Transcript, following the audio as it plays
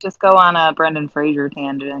just go on a Brendan Fraser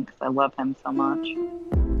tangent because I love him so much. Yeah,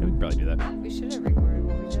 we can probably do that. We should have recorded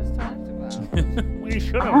what we just talked about. We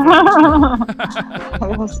should have.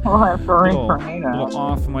 It was so for little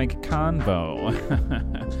off-mic convo.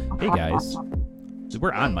 Hey guys,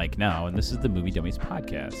 we're on mic now, and this is the Movie Dummies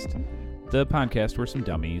podcast. The podcast where some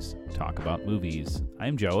dummies talk about movies.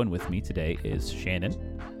 I'm Joe, and with me today is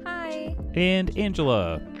Shannon. Hi. And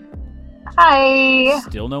Angela. Hi.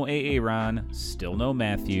 Still no Aaron, still no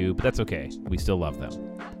Matthew, but that's okay. We still love them.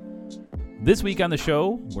 This week on the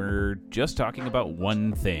show, we're just talking about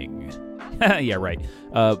one thing. Yeah, right.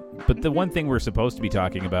 But the one thing we're supposed to be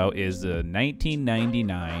talking about is the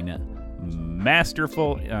 1999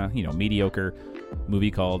 masterful, mediocre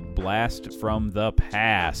movie called Blast from the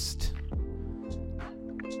Past.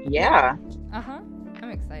 Yeah. Uh-huh. I'm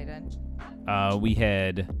excited. We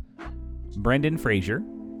had Brendan Fraser,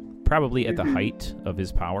 probably at the height of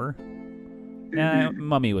his power.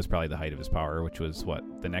 Mummy was probably the height of his power, which was, what,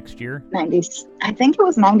 the next year? I think it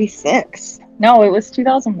was 96. No, it was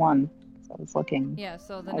 2001. So I was looking. Yeah,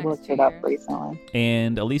 so the I next looked 2 it up years. recently.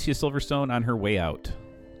 And Alicia Silverstone on her way out.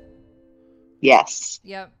 Yes.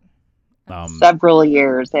 Yep. Several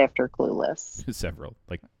years after Clueless. Several,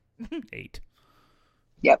 like 8.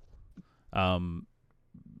 Yep.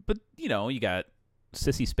 But, you got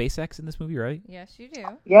Sissy SpaceX in this movie, right? Yes, you do.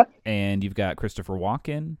 Yep. And you've got Christopher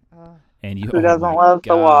Walken. Oh. And you, Who doesn't my love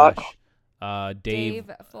The Walk? Dave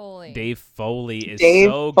Foley. Dave Foley is Dave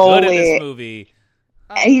so Foley. good in this movie.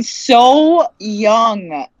 Oh, He's so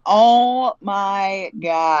young. Oh my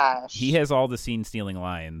gosh. He has all the scene-stealing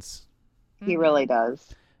lines. He really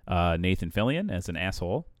does. Nathan Fillion as an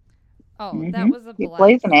asshole. Oh, Mhm. that was a He blast.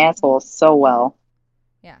 plays an asshole so well.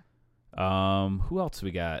 Yeah. Who else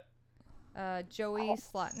we got? Joey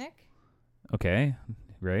Slotnick. Okay,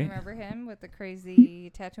 right. Remember him with the crazy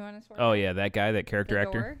tattoo on his forehead? Oh yeah, that guy, that character The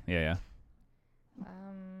actor. door? Yeah.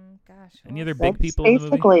 Gosh. who Any other else? big That's people in the movie?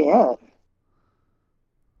 basically it.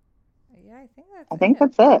 Yeah, I think that's I think it.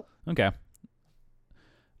 that's it. Okay.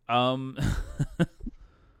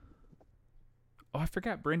 Oh, I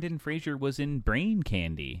forgot Brendan Fraser was in Brain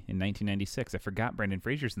Candy in 1996. I forgot Brendan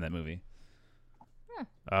Fraser's in that movie.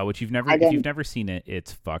 Which if you've never seen it,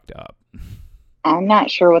 it's fucked up. I'm not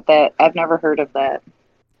sure what that. I've never heard of that.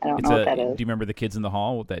 I don't know what that Do is. you remember The Kids in the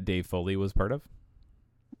Hall that Dave Foley was part of?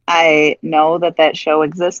 I know that show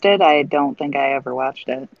existed. I don't think I ever watched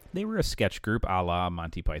it. They were a sketch group a la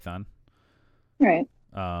Monty Python. Right.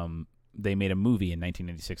 They made a movie in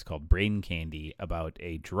 1996 called Brain Candy about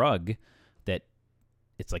a drug that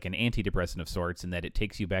it's like an antidepressant of sorts, and that it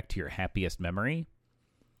takes you back to your happiest memory.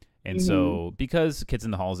 And so, because Kids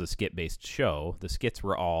in the Hall is a skit-based show, the skits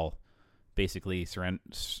were all basically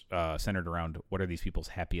centered around what are these people's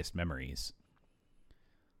happiest memories.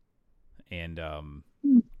 And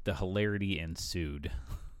the hilarity ensued.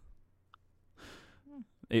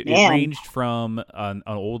 It ranged from an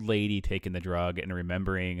old lady taking the drug and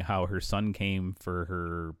remembering how her son came for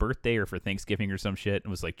her birthday or for Thanksgiving or some shit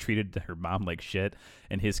and was like treated her mom like shit,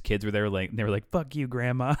 and his kids were there like they were like, "Fuck you,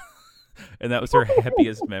 grandma." And that was her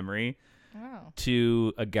happiest memory. Oh.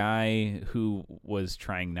 To a guy who was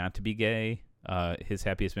trying not to be gay, his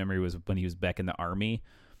happiest memory was when he was back in the army,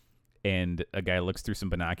 and a guy looks through some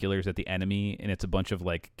binoculars at the enemy, and it's a bunch of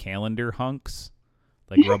like calendar hunks,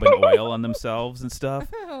 like rubbing oil on themselves and stuff.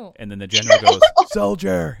 Oh. And then the general goes,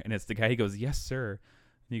 "Soldier!" And it's the guy. He goes, "Yes, sir."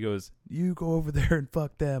 And he goes, "You go over there and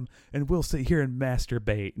fuck them, and we'll sit here and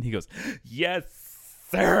masturbate." And he goes, "Yes,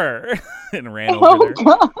 sir," and ran over there.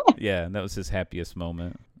 God. Yeah, that was his happiest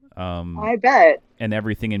moment. I bet. And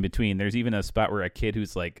everything in between. There's even a spot where a kid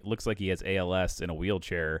who's like looks like he has ALS in a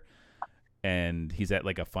wheelchair, and he's at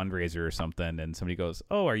like a fundraiser or something, and somebody goes,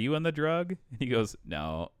 "Oh, are you on the drug?" And he goes,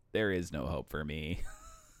 "No, there is no hope for me."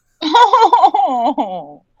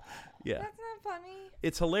 Oh. Yeah, That's not funny.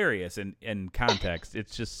 it's hilarious in context.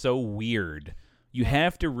 It's just so weird. You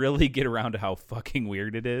have to really get around to how fucking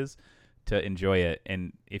weird it is to enjoy it,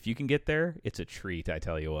 and if you can get there, it's a treat. I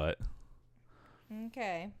tell you what.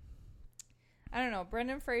 Okay. I don't know.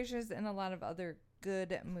 Brendan Fraser's in a lot of other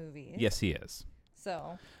good movies. Yes, he is.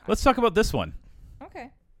 So, Let's talk about this one. okay.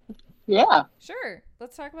 Yeah. Sure.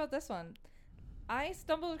 Let's talk about this one. I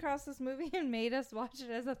stumbled across this movie and made us watch it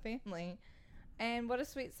as a family. And what a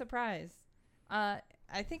sweet surprise. I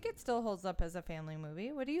think it still holds up as a family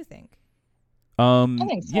movie. What do you think? I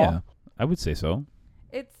think so. Yeah, I would say so.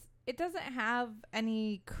 It doesn't have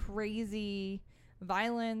any crazy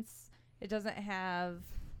violence. It doesn't have,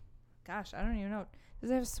 gosh, I don't even know.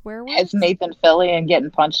 Does it have swear words? It's Nathan Fillion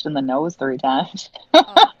getting punched in the nose 3 times.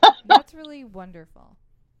 Oh, that's really wonderful.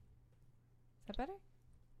 Is that better?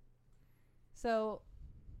 So,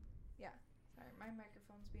 My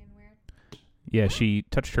microphone's being weird. Yeah, she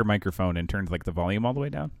touched her microphone and turned like the volume all the way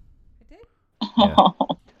down. I did? Yeah. Is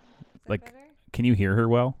that Like- better? Can you hear her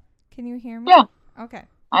well? Can you hear me? Yeah. Okay.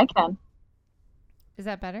 I can. Is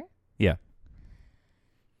that better? Yeah.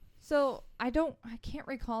 So I can't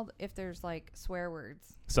recall if there's like swear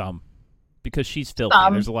words. Some. Because she's filthy.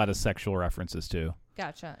 There's a lot of sexual references too.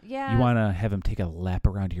 Gotcha. Yeah. You want to have him take a lap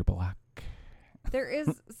around your block? There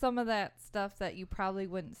is some of that stuff that you probably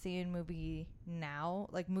wouldn't see in movies now,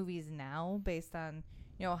 based on,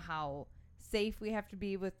 how safe we have to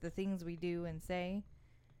be with the things we do and say.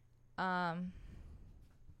 Gosh,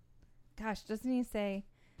 doesn't he say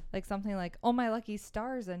like something like, "Oh, my lucky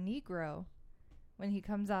star's a Negro," when he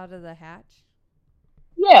comes out of the hatch?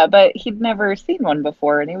 Yeah, but he'd never seen one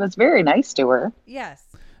before, and he was very nice to her. Yes.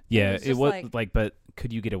 Yeah, was it just was like- like, but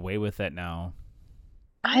could you get away with that now?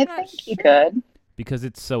 I I'm not think he sure. could. Because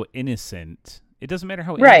it's so innocent. It doesn't matter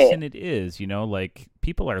how Right. innocent it is, like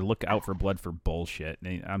people are look out for blood for bullshit.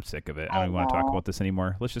 And I'm sick of it. I don't even want to talk know. about this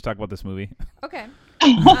anymore. Let's just talk about this movie. Okay.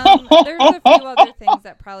 There's a few other things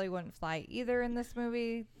that probably wouldn't fly either in this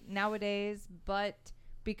movie nowadays, but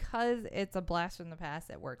because it's a blast from the past,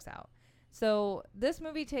 it works out. So this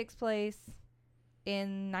movie takes place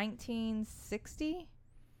in 1960.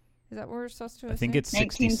 Is that what we're supposed to assume? I think it's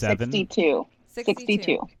 67. 1962.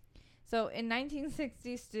 62. So in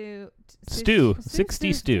 1960, Stew.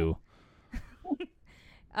 60 stew.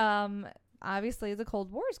 obviously the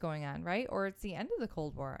Cold War is going on, right? Or it's the end of the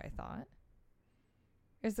Cold War, I thought.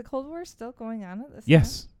 Is the Cold War still going on at this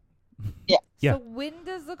Yes. Yeah. Yeah. So when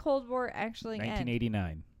does the Cold War actually end?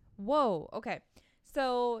 1989. Whoa. Okay.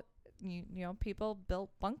 So people built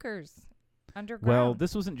bunkers underground. Well,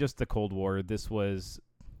 this wasn't just the Cold War. This was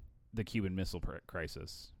the Cuban Missile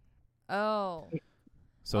Crisis. Oh.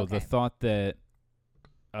 So the Okay. thought that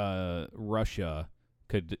Russia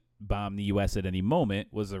could bomb the U.S. at any moment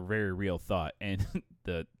was a very real thought. And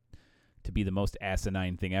to be the most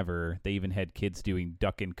asinine thing ever, they even had kids doing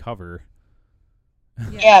duck and cover.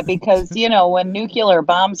 Yes. Yeah, because, when nuclear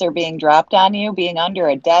bombs are being dropped on you, being under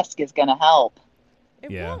a desk is going to help.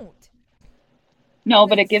 It Yeah. won't. No,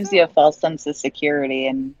 but That's it gives you a so- false sense of security,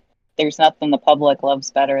 and there's nothing the public loves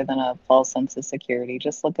better than a false sense of security.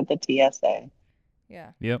 Just look at the TSA.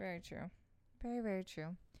 Yeah. Yep. Very true. Very, very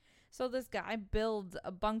true. So this guy builds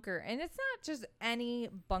a bunker, and it's not just any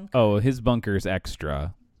bunker. Oh, his bunker's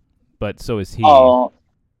extra, but so is he. Oh,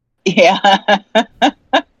 yeah.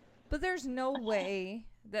 But there's no way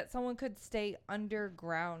that someone could stay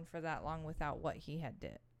underground for that long without what he had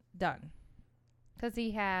done. Because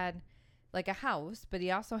he had like a house, but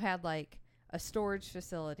he also had like a storage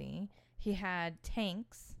facility. He had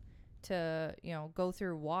tanks to, go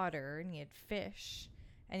through water, and he had fish,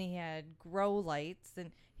 and he had grow lights,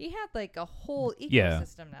 and he had like a whole Yeah.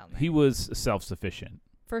 ecosystem down there. He was self-sufficient.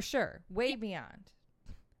 For sure. Way beyond.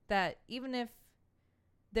 That even if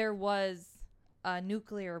there was a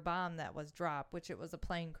nuclear bomb that was dropped, which it was a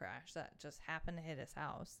plane crash that just happened to hit his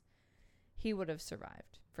house, he would have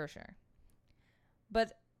survived, for sure.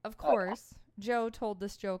 But, of course, Joe told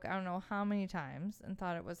this joke I don't know how many times and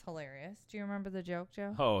thought it was hilarious. Do you remember the joke,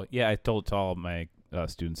 Joe? Oh, yeah, I told it to all my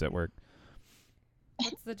students at work.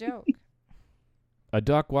 What's the joke? A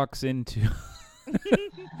doc walks into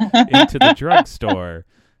into the drugstore,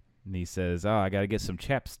 and he says, "Oh, I got to get some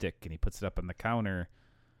chapstick," and he puts it up on the counter.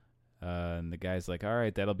 And the guy's like, "All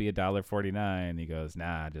right, that'll be $1.49." He goes,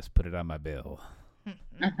 "Nah, just put it on my bill."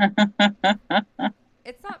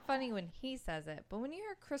 It's not funny when he says it, but when you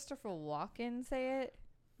hear Christopher Walken say it,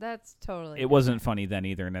 that's totally It wasn't funny then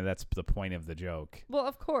either, and that's the point of the joke. Well,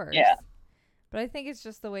 of course. Yeah. But I think it's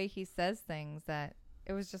just the way he says things that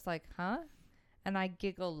it was just like, huh? And I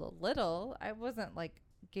giggled a little. I wasn't like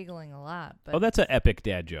giggling a lot, but Oh, that's an epic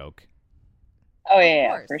dad joke. Oh, Of yeah,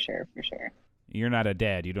 course. for sure, for sure. You're not a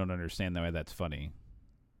dad. You don't understand why that's funny.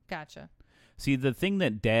 gotcha. See, the thing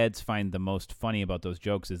that dads find the most funny about those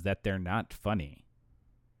jokes is that they're not funny.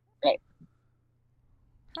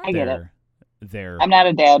 I get it. They're I'm not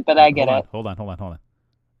a dad, but I get it. Hold on.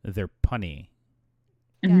 They're punny.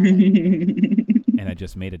 Got it. And I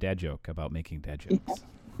just made a dad joke about making dad jokes.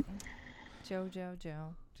 Joe.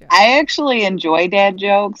 I actually enjoy dad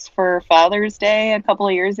jokes. For Father's Day a couple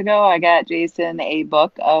of years ago, I got Jason a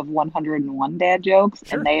book of 101 dad jokes,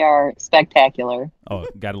 Sure. and they are spectacular. Oh,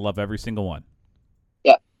 gotta love every single one.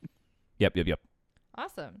 Yep. Yep.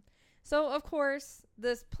 Awesome. So, of course,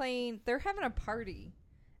 this plane, they're having a party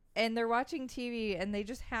and they're watching TV and they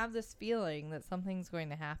just have this feeling that something's going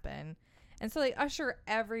to happen. And so they usher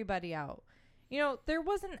everybody out. There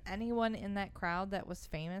wasn't anyone in that crowd that was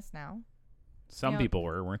famous now. Some people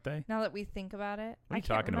were, weren't they? Now that we think about it. What are I you can't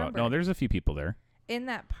talking about? remember. No, there's a few people there. In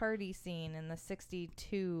that party scene in the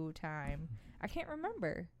 62 time, I can't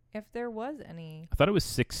remember if there was any. I thought it was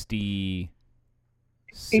 66,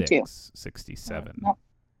 62. 67.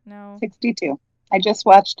 No. 62. I just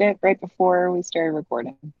watched it right before we started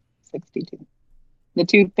recording. 62. The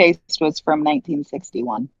toothpaste was from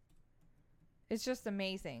 1961. It's just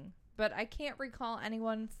amazing. But I can't recall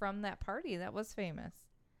anyone from that party that was famous.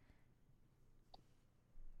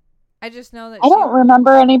 I just know that I don't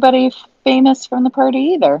remember anybody famous from the party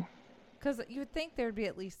either. because you would think there'd be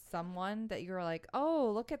at least someone that you were like,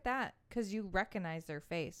 oh, look at that. Because you recognize their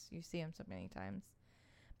face. You see them so many times.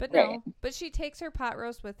 But no. Right. But she takes her pot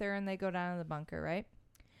roast with her and they go down to the bunker, right?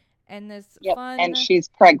 And this Yep. fun. And she's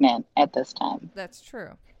pregnant at this time. That's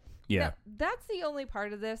true. Yeah. Now, that's the only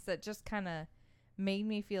part of this that just kind of made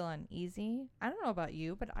me feel uneasy. I don't know about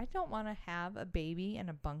you, but I don't want to have a baby in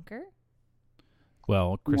a bunker.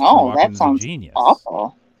 Well, Christopher No, that Walken's a sounds genius.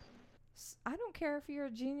 awful. I don't care if you're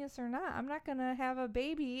a genius or not. I'm not going to have a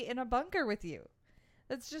baby in a bunker with you.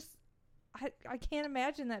 That's just, I can't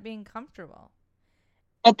imagine that being comfortable.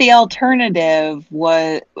 But the alternative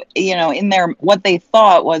was, in their, what they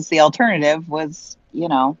thought was the alternative was,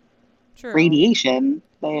 True. radiation.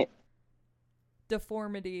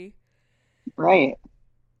 Deformity. Right.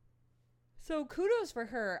 So kudos for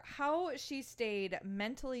her. How she stayed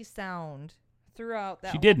mentally sound throughout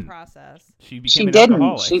that She whole didn't. process. She became She an didn't.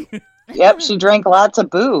 alcoholic. Yep, she drank lots of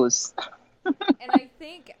booze. And I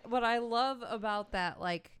think what I love about that,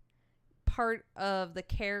 part of the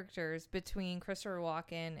characters between Christopher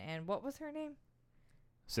Walken and what was her name?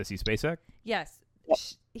 Sissy Spacek? Yes. Yep.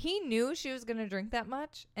 He knew she was going to drink that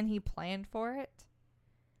much, and he planned for it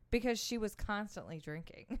because she was constantly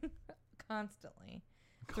drinking. Constantly.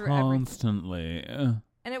 Through everything. Constantly.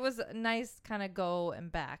 And it was a nice kind of go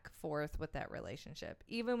and back forth with that relationship.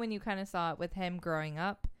 Even when you kind of saw it with him growing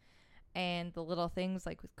up and the little things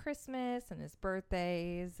like with Christmas and his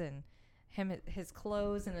birthdays and his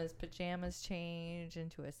clothes and his pajamas change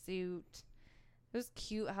into a suit. It was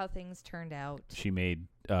cute how things turned out. She made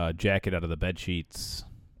a jacket out of the bed sheets.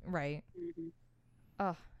 Right.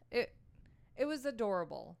 Oh, it was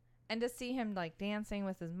adorable. And to see him dancing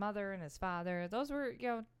with his mother and his father, those were,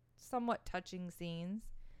 somewhat touching scenes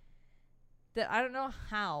that I don't know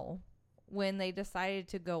how when they decided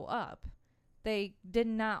to go up, they did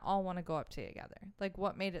not all want to go up together.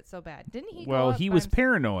 What made it so bad? Didn't he Well, go up he by was himself?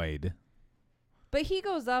 paranoid. But he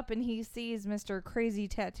goes up and he sees Mr. Crazy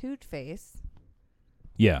Tattooed Face.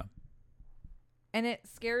 Yeah. And it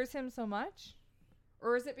scares him so much?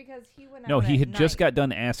 Or is it because he went out No, he at had just night? got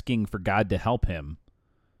done asking for God to help him.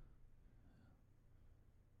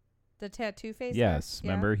 The tattoo face? Yes, guy?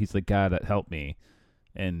 remember? He's like, God, help me.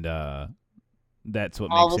 And that's what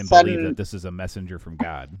All makes of a him sudden- believe that this is a messenger from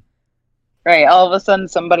God. Right. All of a sudden,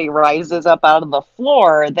 somebody rises up out of the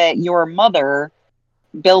floor that your mother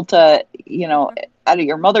built out of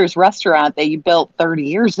your mother's restaurant that you built 30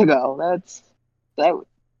 years ago.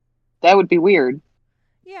 That would be weird.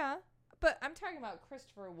 Yeah. But I'm talking about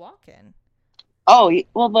Christopher Walken. Oh,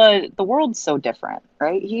 well, the world's so different,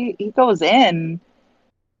 right? He goes in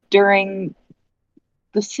during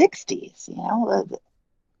the 60s,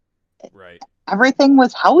 Right. everything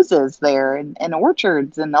was houses there and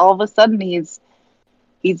orchards, and all of a sudden he's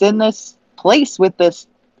in this place with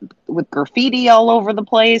graffiti all over the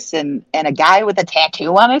place and a guy with a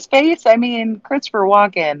tattoo on his face. I mean, Christopher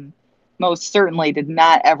Walken most certainly did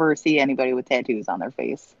not ever see anybody with tattoos on their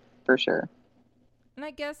face, for sure. And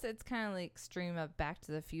I guess it's kind of like extreme of Back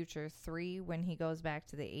to the Future 3 when he goes back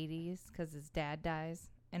to the 80s because his dad dies.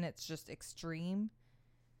 And it's just extreme.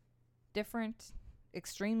 Different.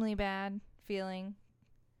 Extremely bad feeling.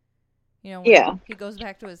 When Yeah. he goes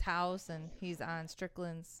back to his house and he's on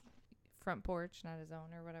Strickland's front porch, not his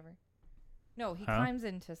own or whatever. No, he climbs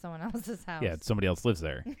into someone else's house. Yeah, somebody else lives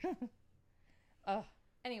there.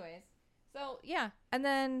 Anyways. So, yeah. And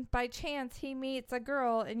then by chance he meets a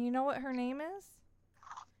girl and you know what her name is?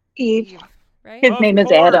 Eve. Right? His name is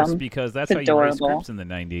course, Adam. because that's It's how you write adorable. scripts in the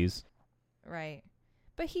 90s. Right.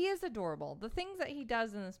 But he is adorable. The things that he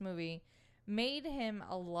does in this movie made him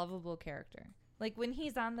a lovable character. Like when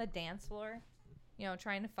he's on the dance floor,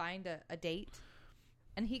 trying to find a date,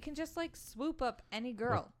 and he can just swoop up any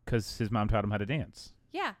girl. Because his mom taught him how to dance.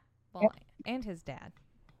 Yeah. Well, and his dad.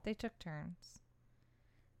 They took turns.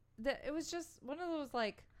 It was just one of those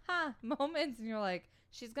moments, and you're like,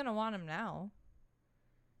 she's going to want him now.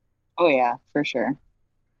 Oh, yeah, for sure.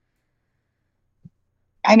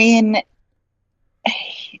 I mean,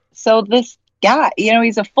 so guy,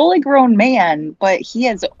 he's a fully grown man, but he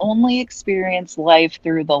has only experienced life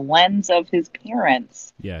through the lens of his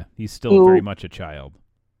parents. Yeah, he's still Who, very much a child.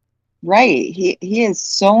 right. He is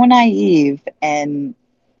so naive, and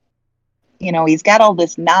he's got all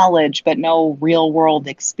this knowledge but no real world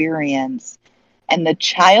experience. And the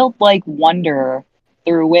childlike wonder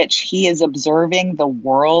through which he is observing the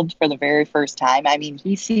world for the very first time. I mean,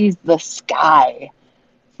 he sees the sky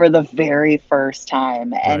for the very first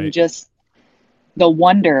time, and Right. just the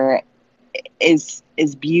wonder is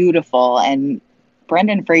beautiful. And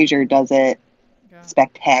Brendan Fraser does it Yeah.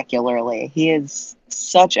 spectacularly. He is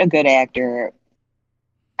such a good actor.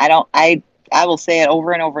 I will say it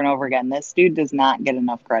over and over and over again. This dude does not get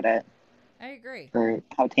enough credit I agree. for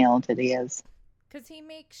how talented he is. Because he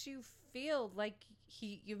makes you feel like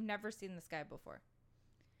you've never seen this guy before.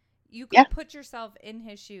 You can Yeah. put yourself in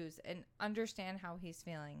his shoes and understand how he's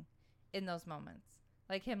feeling in those moments.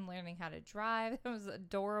 Like him learning how to drive. It was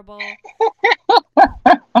adorable.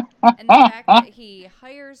 And the fact that he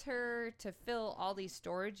hires her to fill all these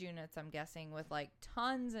storage units, I'm guessing, with like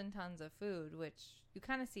tons and tons of food, which you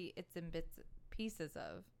kind of see it's in bits and pieces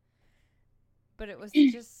of. But it was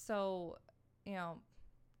just so,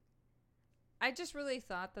 I just really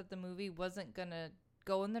thought that the movie wasn't going to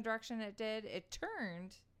go in the direction it did. It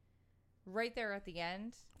turned right there at the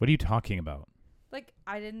end. What are you talking about? Like,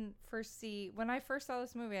 I didn't foresee, when I first saw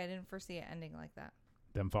this movie, I didn't foresee it ending like that.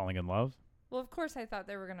 Them falling in love? Well, of course, I thought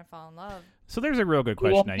they were going to fall in love. So there's a real good You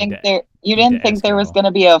question. didn't think need to think ask there was y'all. going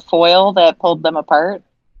to be a foil that pulled them apart?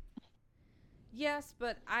 Yes,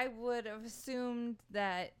 but I would have assumed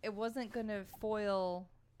that it wasn't going to foil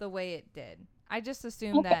the way it did. I just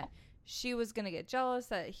assumed Okay. that she was going to get jealous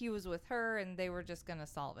that he was with her and they were just going to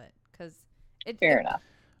solve it. Because Fair enough.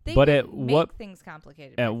 They But didn't at make what- things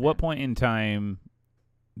complicated. At back what then. point in time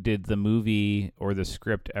did the movie or the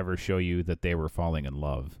script ever show you that they were falling in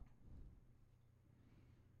love?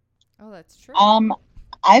 Oh, that's true.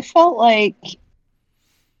 I felt like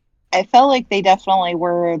they definitely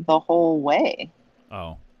were the whole way.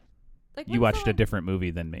 Oh, Like you when watched a someone- different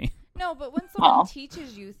movie than me. No, but when someone Oh.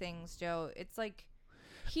 teaches you things, Joe, it's like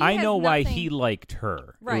I has know why nothing- he liked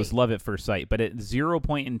her. It was Right. love at first sight. But at 0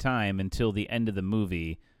 point in time until the end of the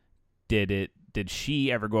movie, did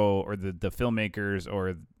she ever go, or the filmmakers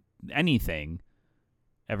or anything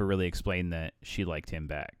ever really explain that she liked him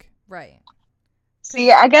back? Right.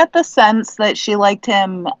 See, I got the sense that she liked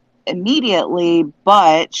him immediately,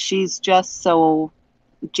 but she's just so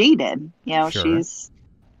jaded. Sure.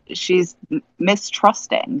 She's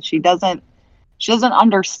mistrusting. She doesn't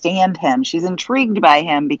understand him. She's intrigued by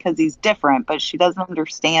him because he's different, but she doesn't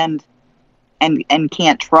understand and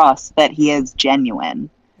can't trust that he is genuine.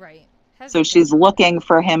 Right. So she's looking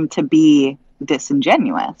for him to be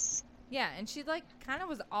disingenuous. Yeah, and she kind of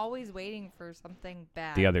was always waiting for something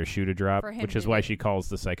bad. The other shoe to drop, For him which to is why do. she calls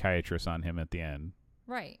the psychiatrist on him at the end.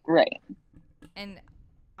 Right. Right. And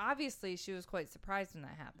obviously she was quite surprised when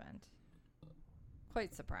that happened.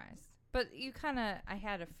 Quite surprised. But I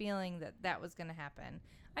had a feeling that was going to happen.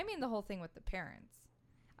 I mean, the whole thing with the parents.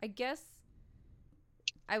 I guess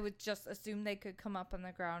I would just assume they could come up on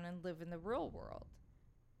the ground and live in the real world.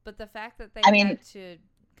 But the fact that they had to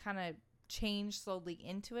kind of change slowly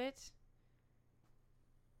into it.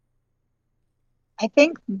 I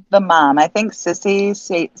think Sissy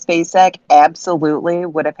Spacek absolutely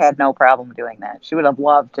would have had no problem doing that. She would have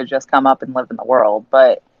loved to just come up and live in the world,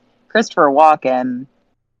 but Christopher Walken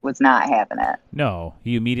was not having it. No,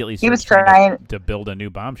 he immediately He was starts trying to build a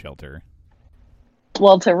new bomb shelter.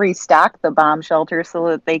 Well, to restock the bomb shelter so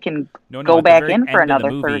that they can No, go at the back very in for end of the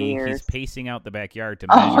another 30 movie, years. He's pacing out the backyard to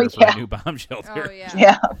Oh, measure for yeah. a new bomb shelter. Oh, yeah.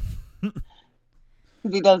 Yeah.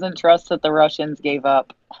 'Cause he doesn't trust that the Russians gave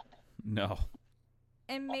up. No.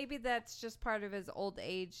 And maybe that's just part of his old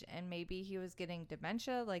age, and maybe he was getting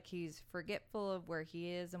dementia, like he's forgetful of where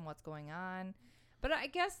he is and what's going on. But I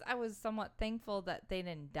guess I was somewhat thankful that they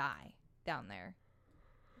didn't die down there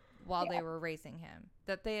while they were raising him.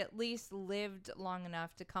 That they at least lived long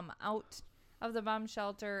enough to come out of the bomb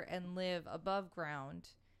shelter and live above ground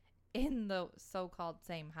in the so-called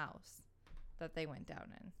same house that they went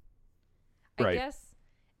down in. I Right. guess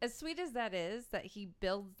as sweet as that is, that he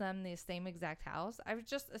builds them the same exact house, I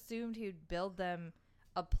just assumed he would build them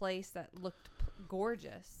a place that looked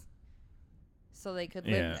gorgeous so they could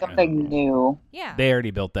live Yeah. there. Something new. Yeah. They already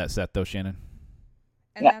built that set, though, Shannon.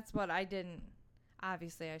 And Yeah. that's what I didn't,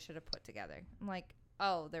 obviously I should have put together. I'm like,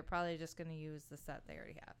 oh, they're probably just going to use the set they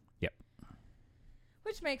already have. Yep.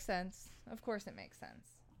 Which makes sense. Of course it makes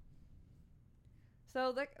sense.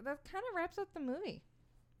 So that kind of wraps up the movie,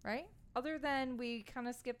 right? Other than we kind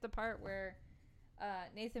of skipped the part where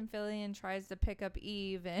Nathan Fillion tries to pick up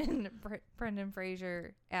Eve, and Brendan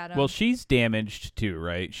Fraser Adam. Well, she's damaged too,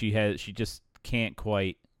 right? She just can't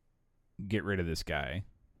quite get rid of this guy.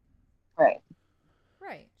 Right.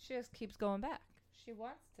 Right. She just keeps going back. She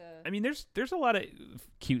wants to. I mean, there's a lot of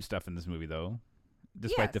cute stuff in this movie, though,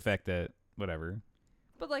 despite the fact that whatever.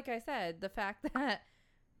 But like I said, the fact that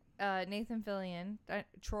Nathan Fillion,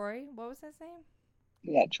 Troy, what was his name?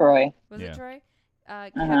 Yeah, Troy. Was it Troy?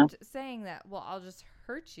 Uh-huh. Kept saying that, well, I'll just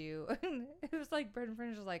hurt you. It was like Brendan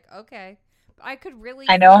Fraser was like, okay. I could really.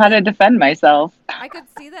 I know how to defend myself. I could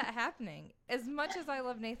see that happening. As much as I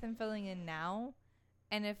love Nathan Fillion now,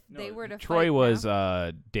 and if they were to Troy fight was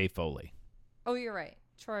now, Dave Foley. Oh, you're right.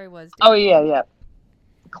 Troy was. Oh, yeah.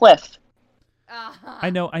 Cliff.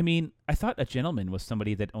 I know. I mean, I thought a gentleman was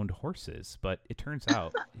somebody that owned horses, but it turns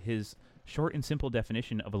out his short and simple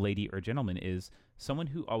definition of a lady or gentleman is someone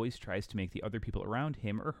who always tries to make the other people around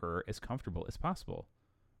him or her as comfortable as possible.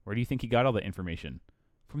 Where do you think he got all that information?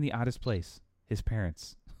 From the oddest place, his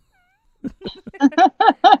parents.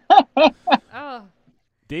 Oh.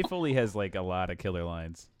 Dave Foley has like a lot of killer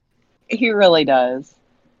lines. He really does.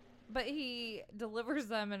 But he delivers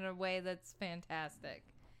them in a way that's fantastic.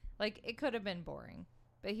 Like, it could have been boring,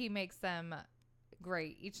 but he makes them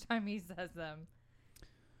great each time he says them.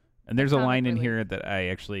 And there's a Comic line in relief. here that I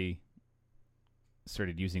actually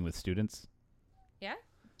started using with students. Yeah?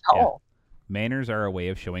 Oh. Manners are a way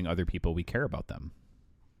of showing other people we care about them.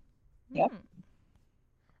 Yep. Hmm.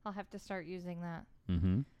 I'll have to start using that.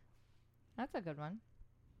 Mm-hmm. That's a good one.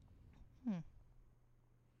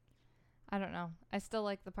 I don't know. I still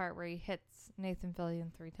like the part where he hits Nathan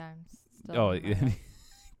Fillion 3 times. Still Oh, in my head.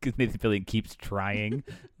 because Nathan Fillion keeps trying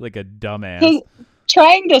like a dumbass. He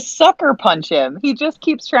trying to sucker punch him. He just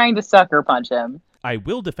keeps trying to sucker punch him. I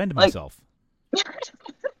will defend Like- myself.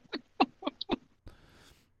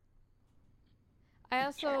 I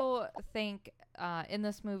also think in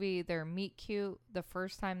this movie, their meet cute, the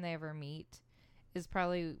first time they ever meet, is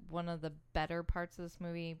probably one of the better parts of this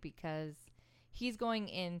movie because he's going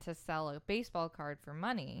in to sell a baseball card for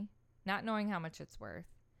money, not knowing how much it's worth.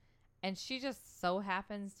 And she just so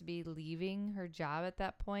happens to be leaving her job at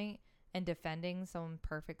that point and defending some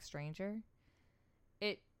perfect stranger.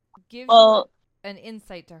 It gives you an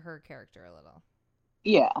insight to her character a little.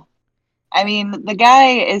 Yeah. I mean, the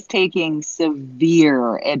guy is taking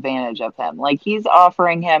severe advantage of him. Like, he's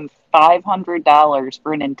offering him $500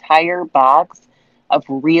 for an entire box of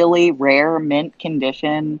really rare mint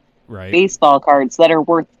condition Right. baseball cards that are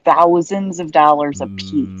worth thousands of dollars a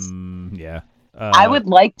piece. Yeah. I would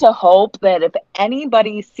like to hope that if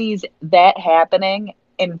anybody sees that happening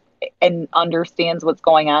and understands what's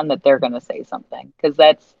going on, that they're going to say something, because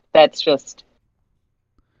that's just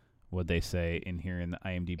What they say in here in the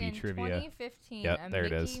IMDb In trivia. 2015, Yep, a there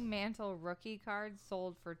it Mickey is. Mantle rookie card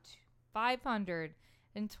sold for $525,000.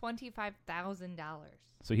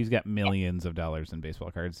 So he's got millions of dollars in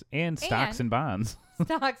baseball cards and stocks and bonds.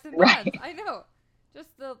 Stocks and Right. bonds. I know.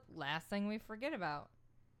 Just the last thing we forget about.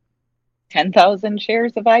 10,000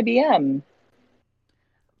 shares of IBM.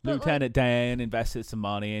 But, Lieutenant Dan invested some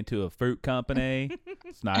money into a fruit company.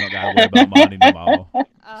 So now I don't got to worry about money no more.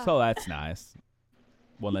 So that's nice.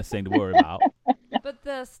 One less thing to worry about. But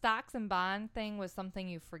the stocks and bond thing was something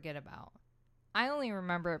you forget about. I only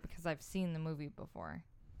remember it because I've seen the movie before.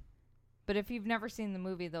 But if you've never seen the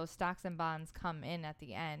movie, those stocks and bonds come in at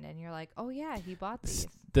the end, and you're like, oh, yeah, he bought these.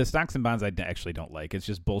 The stocks and bonds I actually don't like. It's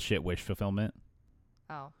just bullshit wish fulfillment.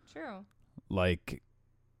 Oh, true. Like,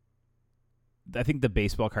 I think the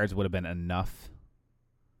baseball cards would have been enough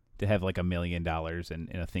to have like $1 million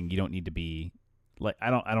in a thing. You don't need to be like,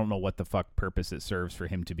 I don't know what the fuck purpose it serves for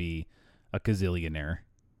him to be a gazillionaire.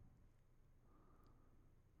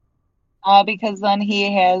 Because then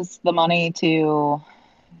he has the money to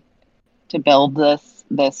build this,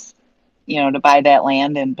 to buy that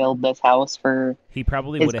land and build this house for He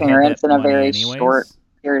probably his would have had parents that in a money very anyways. short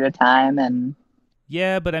period of time. And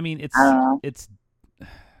Yeah, but I mean, I don't know. it's.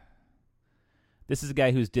 This is a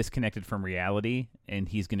guy who's disconnected from reality, and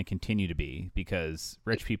he's going to continue to be because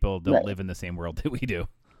rich people don't Right. live in the same world that we do.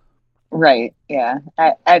 right, yeah,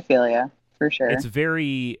 I feel you for sure. It's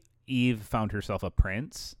very Eve found herself a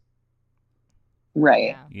prince, Right.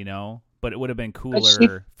 Yeah. you know, but it would have been But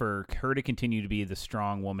cooler for her to continue to be the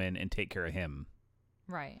strong woman and take care of him.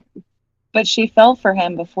 Right. But she fell for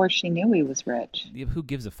him before she knew he was rich. Yeah, who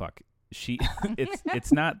gives a fuck?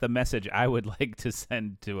 It's not the message I would like to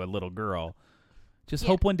send to a little girl. Just Yeah.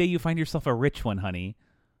 hope one day you find yourself a rich one, honey.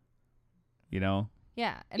 You know?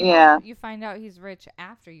 Yeah. And Yeah. you find out he's rich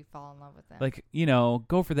after you fall in love with him. Like,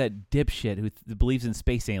 go for that dipshit who believes in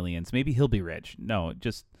space aliens. Maybe he'll be rich. No,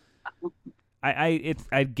 just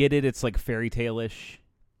I get it. It's like fairy tale-ish,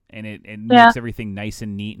 and it Yeah. makes everything nice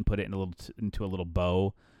and neat and put it in into a little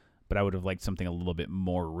bow. But I would have liked something a little bit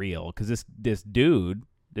more real, because this dude,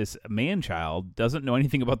 this man-child, doesn't know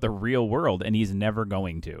anything about the real world, and he's never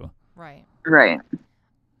going to. Right. Right.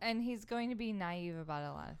 And he's going to be naive about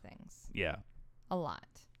a lot of things. Yeah. A lot.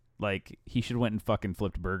 Like, he should have went and fucking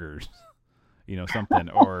flipped burgers, something,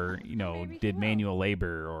 or Maybe he did will. manual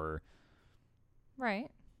labor, or Right.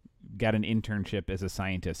 got an internship as a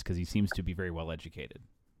scientist, because he seems to be very well educated.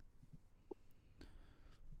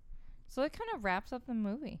 So it kind of wraps up the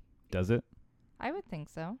movie. Does it? I would think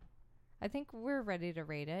so. I think we're ready to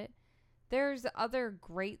rate it. There's other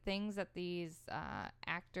great things that these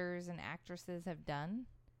actors and actresses have done,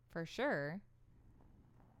 for sure.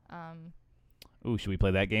 Ooh, should we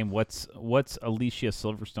play that game? What's Alicia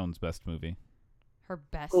Silverstone's best movie? Her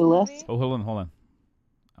best Clueless. movie? Oh, hold on.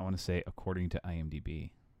 I want to say according to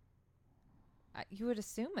IMDb. You would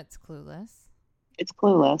assume it's Clueless. It's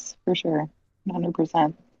Clueless, for sure.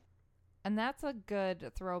 100%. And that's a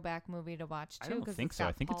good throwback movie to watch, too. I don't 'cause think it's so. I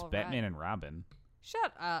got think it's Paul Batman Rudd. and Robin.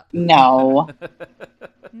 Shut up. No.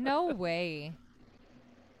 No way.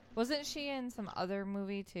 Wasn't she in some other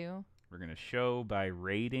movie, too? We're going to show by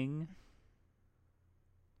rating.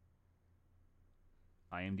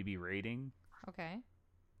 IMDb rating. Okay.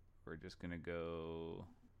 We're just going to go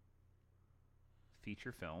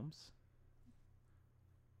feature films.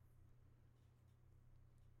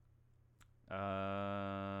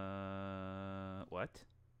 What?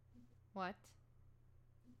 What?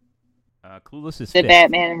 Clueless is The fifth.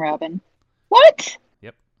 Batman and Robin. What?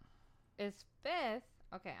 Is fifth?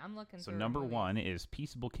 Okay, I'm looking So through number movies. 1 is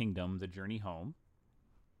Peaceable Kingdom, The Journey Home.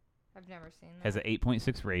 I've never seen that. Has an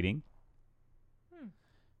 8.6 rating. Hmm.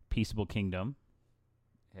 Peaceable Kingdom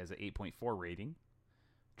has an 8.4 rating.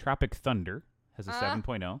 Tropic Thunder has a 7.0.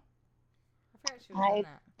 I forgot she was in I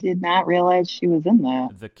that. did not realize she was in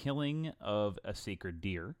that. The Killing of a Sacred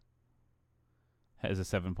Deer has a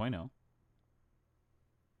 7.0.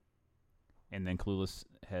 And then Clueless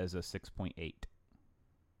has a 6.8.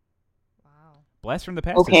 Wow. Blast from the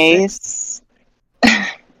Past Okay. is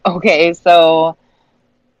 6. Okay, so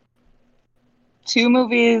 2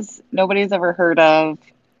 movies nobody's ever heard of,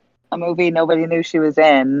 a movie nobody knew she was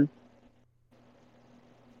in,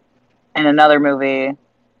 and another movie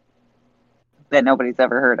that nobody's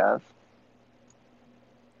ever heard of.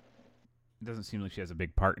 It doesn't seem like she has a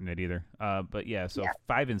big part in it either. But yeah, so Yeah.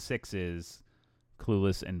 5 and 6 is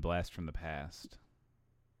Clueless and Blast from the Past.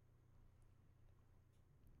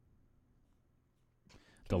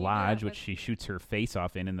 The Can you do Lodge, that which with- she shoots her face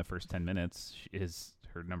off in the first 10 minutes, is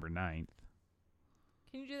her number 9.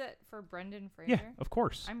 Can you do that for Brendan Fraser? Yeah, of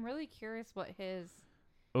course. I'm really curious what his...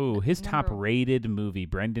 Oh, his top number- rated movie,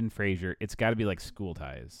 Brendan Fraser. It's got to be like School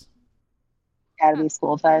Ties. Gotta be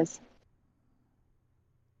School Ties.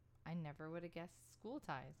 I never would have guessed School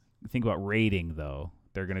Ties. Think about rating, though.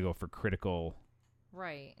 They're going to go for critical.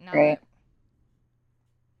 Right. Now Right. that-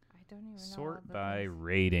 I don't even know. Sort all the by things.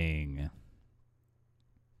 rating.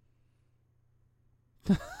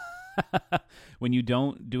 When you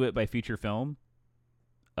don't do it by feature film,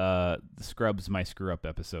 the Scrubs My Screw Up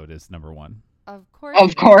episode is number 1 Of course.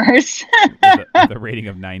 Of course. with a rating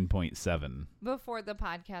of 9.7. Before the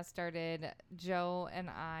podcast started, Joe and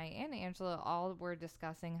I and Angela all were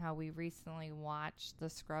discussing how we recently watched the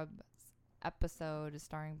Scrubs episode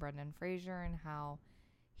starring Brendan Fraser and how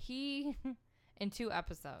he, in 2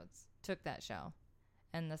 episodes, took that show.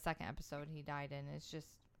 And the second episode he died in. It's just,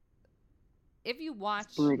 if you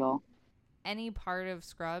watch Brutal. any part of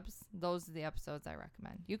Scrubs, those are the episodes I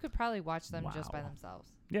recommend. You could probably watch them just by Wow.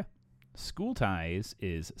 themselves. School Ties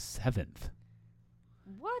is 7th.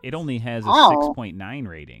 What? It only has a Wow. 6.9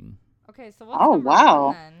 rating. Okay, so what's Oh, number wow.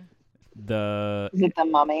 1 then? The Is it The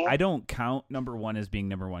Mummy? I don't count number 1 as being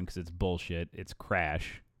number 1 because it's bullshit. It's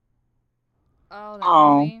Crash. Oh, that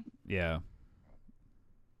Oh. movie? Yeah.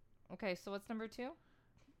 Okay, so what's number 2?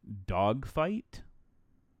 Dogfight.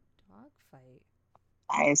 Dogfight.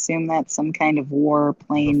 I assume that's some kind of war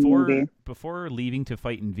plane movie. Before leaving to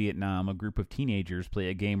fight in Vietnam, a group of teenagers play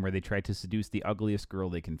a game where they try to seduce the ugliest girl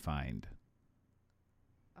they can find.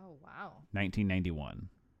 Oh, wow. 1991.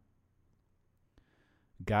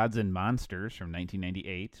 Gods and Monsters from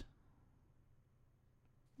 1998.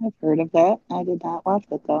 I've heard of that. I did not watch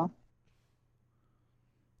it though.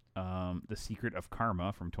 The Secret of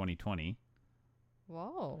Karma from 2020.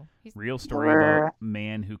 Whoa. He's Real story Never- about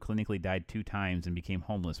man who clinically died 2 times and became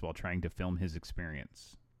homeless while trying to film his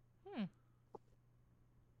experience.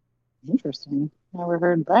 Interesting. Never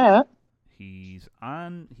heard that. He's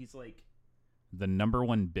like the number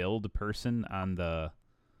 1 billed person on the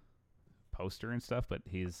poster and stuff, but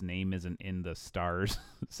his name isn't in the stars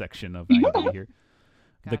section of IMDb here.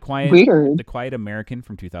 Gotcha. Weird. The Quiet American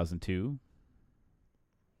from 2002.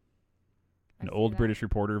 I An see old that. British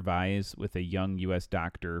reporter vies with a young U.S.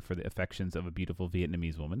 doctor for the affections of a beautiful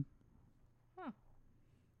Vietnamese woman. Huh.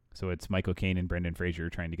 So it's Michael Caine and Brendan Fraser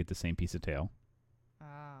trying to get the same piece of tail.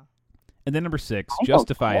 Ah. And then number 6, Michael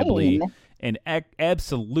justifiably Caine. and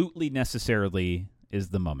absolutely necessarily, is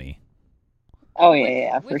The Mummy. Oh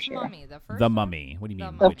yeah, for Which sure. mummy? The first The one? Mummy. What do you The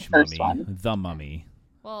mean, Mummy. which The first mummy? one. The Mummy.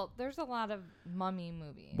 Well, there's a lot of mummy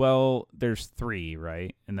movies. Well, there's 3,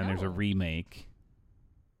 right? And then there's a No. remake.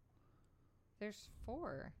 There's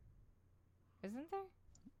 4. Isn't there?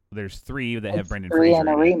 There's 3 that have It's Brendan 3 Fraser and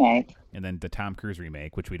a in it. remake. And then the Tom Cruise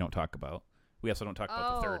remake, which we don't talk about. We also don't talk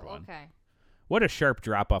about the third one. Okay. What a sharp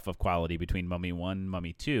drop-off of quality between Mummy 1,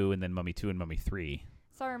 Mummy 2, and then Mummy 2 and Mummy 3.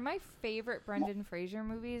 Sorry, my favorite Brendan Fraser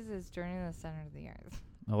movies is Journey to the Center of the Earth.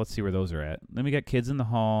 Well, let's see where those are at. Then we got Kids in the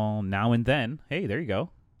Hall, Now and Then. Hey, there you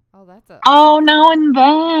go. Oh, that's a. Oh, Now and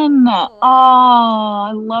Then. Oh,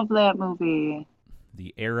 I love that movie.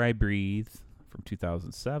 The Air I Breathe from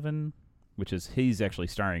 2007, which is he's actually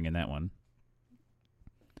starring in that one.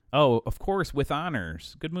 Oh, of course, With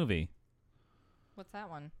Honors. Good movie. What's that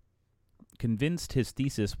one? Convinced his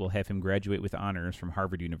thesis will have him graduate with honors from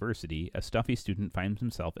Harvard University, a stuffy student finds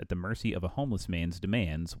himself at the mercy of a homeless man's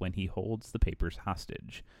demands when he holds the papers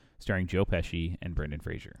hostage. Starring Joe Pesci and Brendan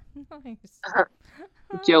Fraser. Nice.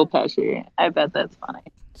 Joe Pesci. I bet that's funny.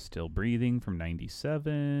 Still Breathing from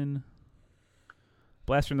 97.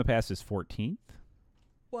 Blast from the Past is 14th.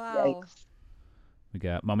 Wow. Yikes. We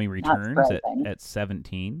got Mummy Returns at, surprising. at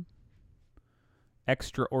 17.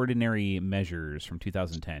 Extraordinary Measures from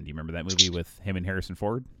 2010. Do you remember that movie with him and Harrison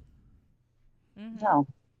Ford? Mhm. No.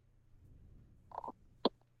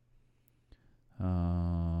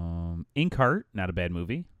 Inkheart, not a bad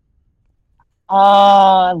movie. Oh,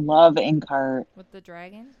 I love Inkheart. With the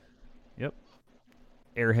dragon? Yep.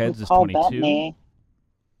 Airheads is Paul 22. Bettany.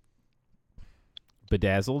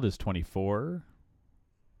 Bedazzled is 24.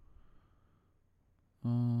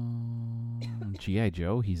 G.I.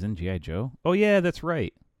 Joe. He's in G.I. Joe. Oh, yeah, that's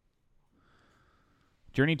right.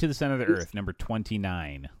 Journey to the Center of the Earth, number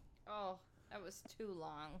 29. Oh, that was too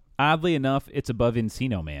long. Oddly enough, it's above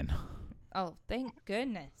Encino Man. Oh, thank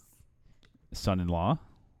goodness. Son-in-Law.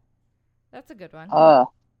 That's a good one.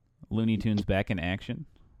 Looney Tunes Back in Action.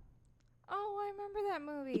 Oh, I remember that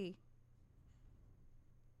movie.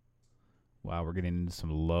 Wow, we're getting into some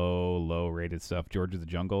low rated stuff. George of the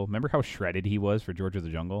Jungle. Remember how shredded he was for George of the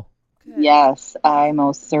Jungle? Good. Yes, I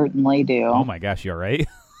most certainly do. Oh my gosh, you all right?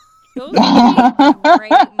 Those are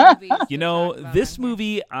great movies. You to know, talk about this on here.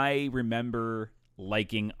 movie I remember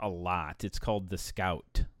liking a lot. It's called The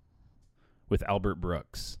Scout with Albert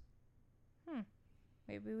Brooks.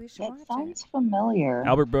 Maybe we should That watch sounds familiar.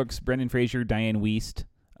 Albert Brooks, Brendan Fraser, Diane Wiest.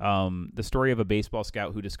 The story of a baseball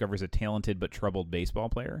scout who discovers a talented but troubled baseball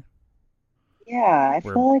player. Yeah, I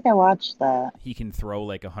Where- feel like I watched that, He can throw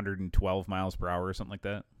like 112 miles per hour or something like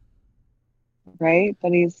that. right?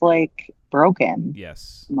 But he's like broken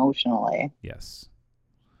Yes. emotionally. Yes.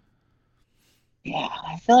 Yeah,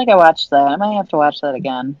 I feel like I watched that. I might have to watch that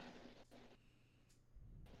again.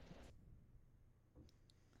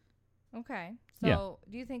 it. Okay. So,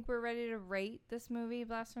 Yeah. do you think we're ready to rate this movie,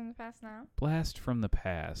 Blast from the Past, now? Blast from the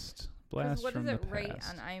Past. 'Cause Blast what from does the it rate Past.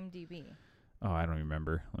 on IMDb? Oh, I don't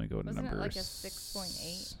remember. Let me go to Wasn't it number like a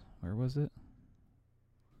 6.8? Where was it?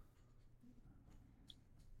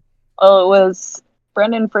 Oh, it was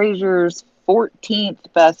Brendan Fraser's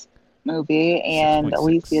 14th best movie and 6.6.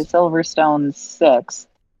 Alicia Silverstone's 6th.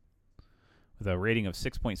 With a rating of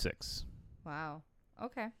 6.6. Wow.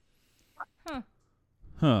 Okay.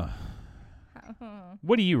 Huh.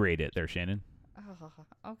 What do you rate it there, Shannon? Oh,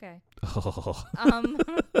 okay. Oh.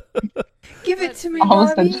 Give it to me, All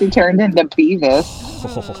of a sudden, she turned into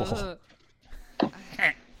Beavis.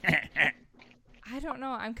 I don't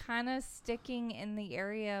know. I'm kind of sticking in the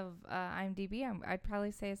area of IMDb. I'd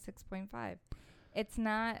probably say a 6.5. It's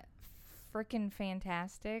not freaking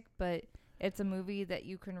fantastic, but it's a movie that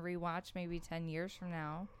you can rewatch maybe 10 years from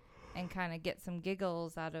now and kind of get some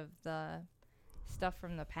giggles out of the stuff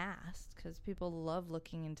from the past because people love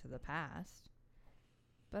looking into the past.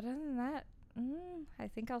 But other than that, I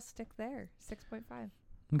think I'll stick there. 6.5.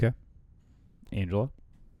 Okay. Angela?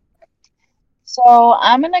 So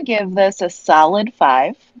I'm gonna give this a solid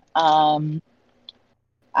 5.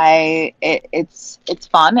 It's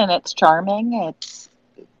fun and it's charming.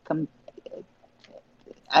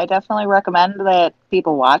 I definitely recommend that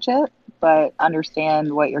people watch it, but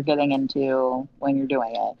understand what you're getting into when you're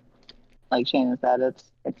doing it. like Shannon said,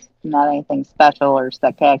 it's not anything special or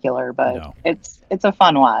spectacular, but No. it's a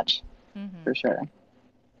fun watch Mm-hmm. for sure.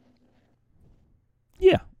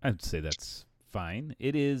 Yeah, I'd say that's fine.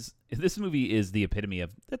 It is. This movie is the epitome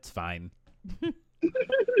of that's fine.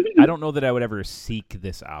 I don't know that I would ever seek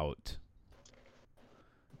this out.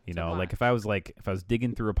 You know, like if I was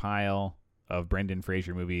digging through a pile of Brendan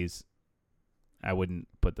Fraser movies, I wouldn't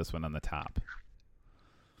put this one on the top.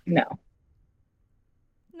 No.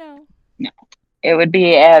 It would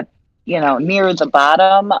be at, near the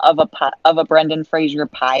bottom of a Brendan Fraser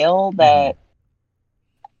pile that,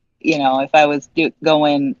 if I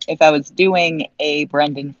was doing a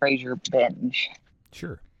Brendan Fraser binge.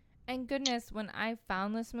 Sure. And goodness, when I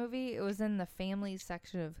found this movie, it was in the family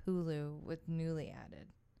section of Hulu with newly added.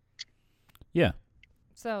 Yeah.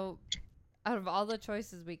 So, out of all the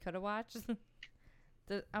choices we could have watched,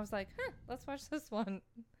 I was like, let's watch this one.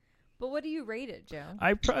 But what do you rate it, Joe?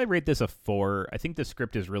 I probably rate this a 4. I think the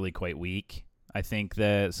script is really quite weak. I think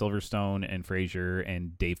that Silverstone and Fraser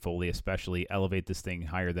and Dave Foley especially elevate this thing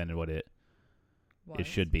higher than what it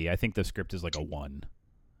should be. I think the script is like a 1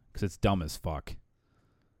 because it's dumb as fuck.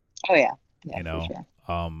 Oh yeah, for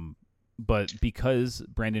sure. But because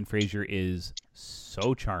Brendan Fraser is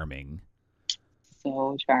so charming,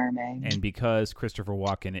 and because Christopher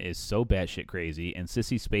Walken is so batshit crazy, and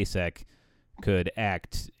Sissy Spacek could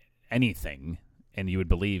act anything, and you would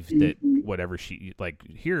believe that whatever she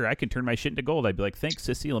here I can turn my shit into gold. I'd be like, thanks,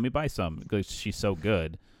 Sissy, let me buy some because she's so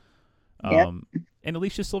good. And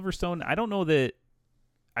Alicia Silverstone,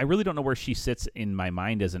 I really don't know where she sits in my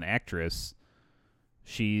mind as an actress.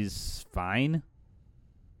 She's fine.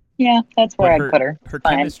 Yeah, that's where I'd put her. Her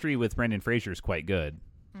chemistry with Brendan Fraser is quite good.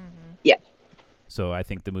 Mm-hmm. Yeah. So I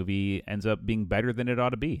think the movie ends up being better than it ought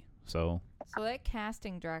to be. So that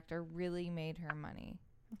casting director really made her money.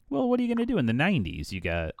 Well, what are you going to do? In the 90s, you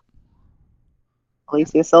got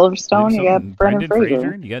Alicia Silverstone, you got Brendan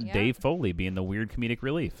Fraser. and you got Dave Foley being the weird comedic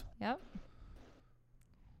relief. Yep.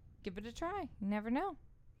 Give it a try. You never know.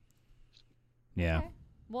 Yeah. Okay.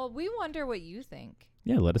 Well, we wonder what you think.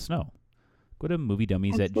 Yeah, let us know. Go to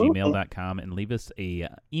moviedummies@gmail.com and leave us a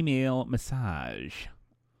email message.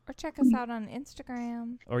 Or check us out on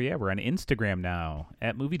Instagram. Or yeah, we're on Instagram now,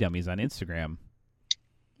 at Movie Dummies on Instagram.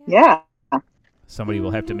 Yeah. Somebody will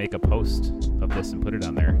have to make a post of this and put it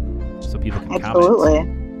on there so people can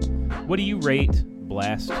comment. What do you rate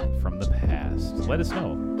Blast from the Past? Let us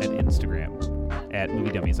know at Instagram, at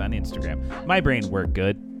Movie Dummies on Instagram. My brain worked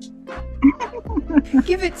good.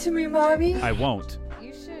 Give it to me, Mommy. I won't.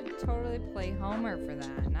 You should totally play Homer for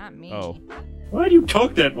that, not me. Oh. Why do you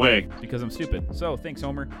talk that way? Because I'm stupid. So, thanks,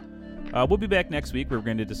 Homer. We'll be back next week. We're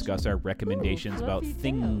going to discuss our recommendations about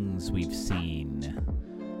things we've seen.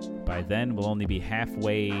 By then, we'll only be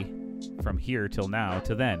halfway from here till now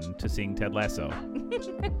to then to seeing Ted Lasso.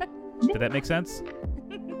 Did that make sense?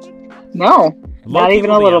 No, not even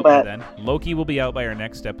a little bit. Then. Loki will be out by our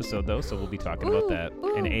next episode, though, so we'll be talking about that.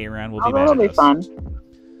 And Aaron will be that'll mad be at us. fun.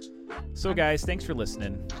 So, guys, thanks for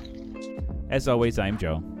listening. As always, I'm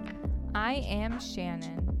Joe. I am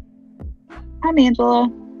Shannon. I'm Angela.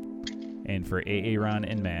 And for Aaron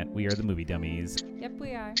and Matt, we are the Movie Dummies. Yep,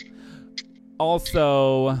 we are.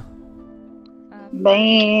 Also,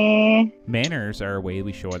 bye. Manners are a way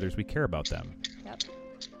we show others we care about them. Yep.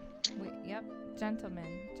 Yep.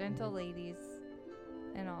 Gentlemen, gentle ladies,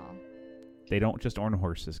 and all. They don't just own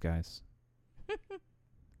horses, guys.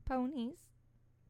 Ponies.